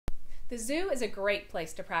The zoo is a great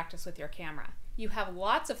place to practice with your camera. You have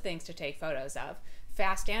lots of things to take photos of: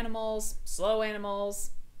 fast animals, slow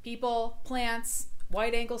animals, people, plants,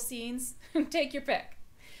 wide-angle scenes. Take your pick.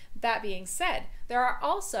 That being said, there are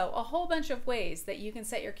also a whole bunch of ways that you can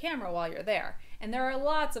set your camera while you're there, and there are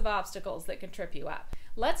lots of obstacles that can trip you up.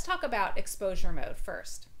 Let's talk about exposure mode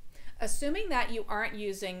first. Assuming that you aren't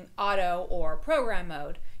using auto or program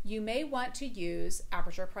mode, you may want to use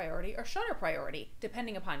aperture priority or shutter priority,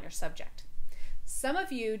 depending upon your subject. Some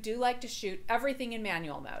of you do like to shoot everything in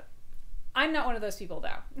manual mode. I'm not one of those people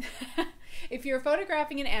though. If you're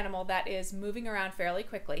photographing an animal that is moving around fairly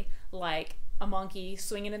quickly, like a monkey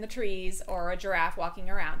swinging in the trees or a giraffe walking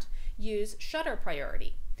around, use shutter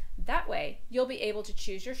priority. That way, you'll be able to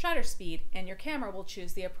choose your shutter speed and your camera will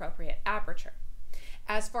choose the appropriate aperture.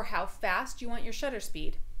 As for how fast you want your shutter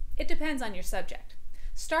speed, it depends on your subject.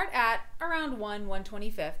 Start at around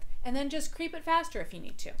 1/125th and then just creep it faster if you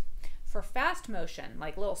need to. For fast motion,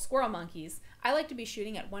 like little squirrel monkeys, I like to be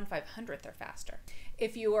shooting at 1/500th or faster.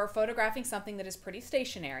 If you are photographing something that is pretty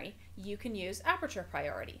stationary, you can use aperture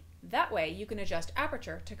priority. That way you can adjust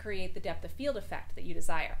aperture to create the depth of field effect that you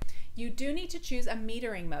desire. You do need to choose a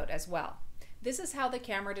metering mode as well. This is how the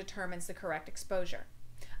camera determines the correct exposure.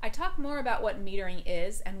 I talk more about what metering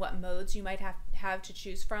is and what modes you might have to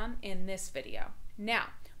choose from in this video. Now,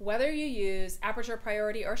 whether you use aperture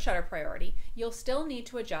priority or shutter priority, you'll still need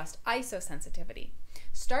to adjust ISO sensitivity.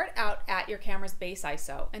 Start out at your camera's base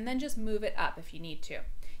ISO and then just move it up if you need to.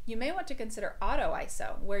 You may want to consider auto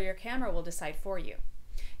ISO, where your camera will decide for you.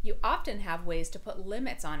 You often have ways to put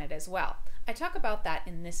limits on it as well. I talk about that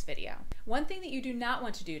in this video. One thing that you do not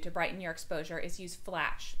want to do to brighten your exposure is use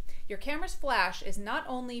flash. Your camera's flash is not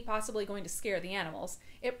only possibly going to scare the animals,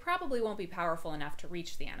 it probably won't be powerful enough to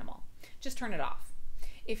reach the animal. Just turn it off.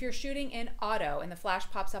 If you're shooting in auto and the flash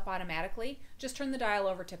pops up automatically, just turn the dial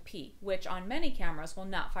over to P, which on many cameras will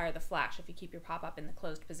not fire the flash if you keep your pop-up in the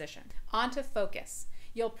closed position. On to focus.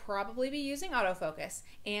 You'll probably be using autofocus,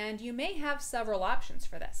 and you may have several options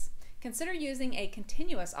for this. Consider using a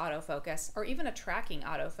continuous autofocus or even a tracking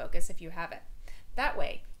autofocus if you have it. That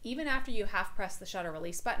way, even after you half press the shutter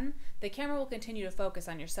release button, the camera will continue to focus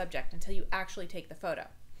on your subject until you actually take the photo.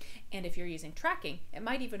 And if you're using tracking, it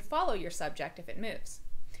might even follow your subject if it moves.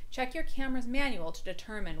 Check your camera's manual to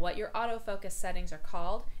determine what your autofocus settings are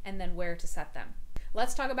called and then where to set them.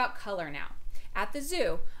 Let's talk about color now. At the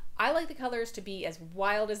zoo, I like the colors to be as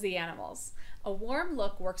wild as the animals. A warm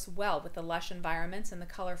look works well with the lush environments and the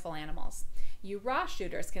colorful animals. You raw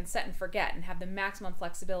shooters can set and forget and have the maximum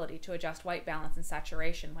flexibility to adjust white balance and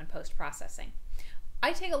saturation when post-processing.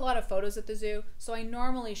 I take a lot of photos at the zoo, so I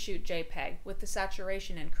normally shoot JPEG with the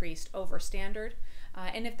saturation increased over standard.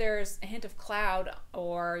 And if there's a hint of cloud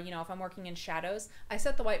or, if I'm working in shadows, I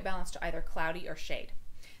set the white balance to either cloudy or shade.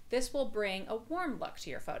 This will bring a warm look to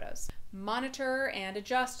your photos. Monitor and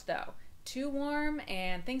adjust though. Too warm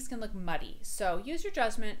and things can look muddy, so use your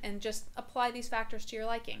judgment and just apply these factors to your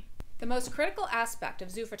liking. The most critical aspect of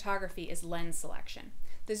zoo photography is lens selection.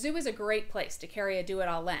 The zoo is a great place to carry a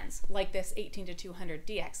do-it-all lens, like this 18-200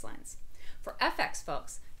 DX lens. For FX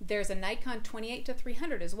folks, there's a Nikon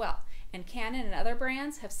 28-300 as well, and Canon and other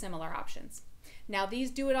brands have similar options. Now, these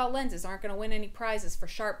do-it-all lenses aren't going to win any prizes for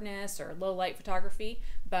sharpness or low-light photography,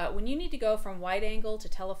 but when you need to go from wide angle to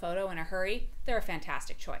telephoto in a hurry, they're a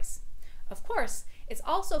fantastic choice. Of course, it's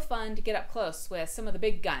also fun to get up close with some of the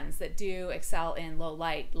big guns that do excel in low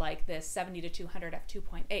light, like this 70-200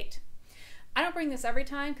 f2.8. I don't bring this every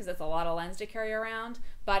time because it's a lot of lens to carry around,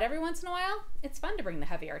 but every once in a while, it's fun to bring the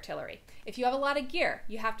heavy artillery. If you have a lot of gear,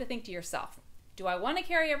 you have to think to yourself, do I want to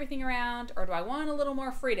carry everything around, or do I want a little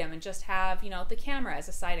more freedom and just have, the camera as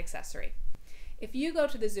a side accessory? If you go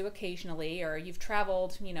to the zoo occasionally, or you've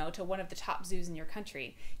traveled, to one of the top zoos in your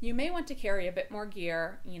country, you may want to carry a bit more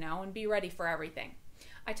gear, and be ready for everything.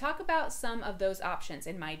 I talk about some of those options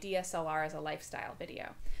in my DSLR as a lifestyle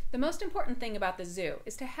video. The most important thing about the zoo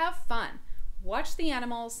is to have fun, watch the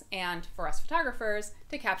animals, and for us photographers,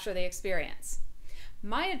 to capture the experience.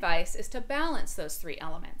 My advice is to balance those three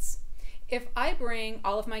elements. If I bring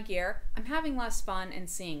all of my gear, I'm having less fun and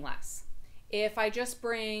seeing less. If I just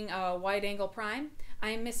bring a wide-angle prime,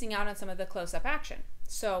 I'm missing out on some of the close-up action.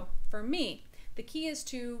 So for me, the key is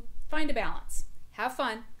to find a balance, have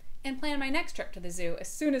fun, and plan my next trip to the zoo as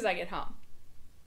soon as I get home.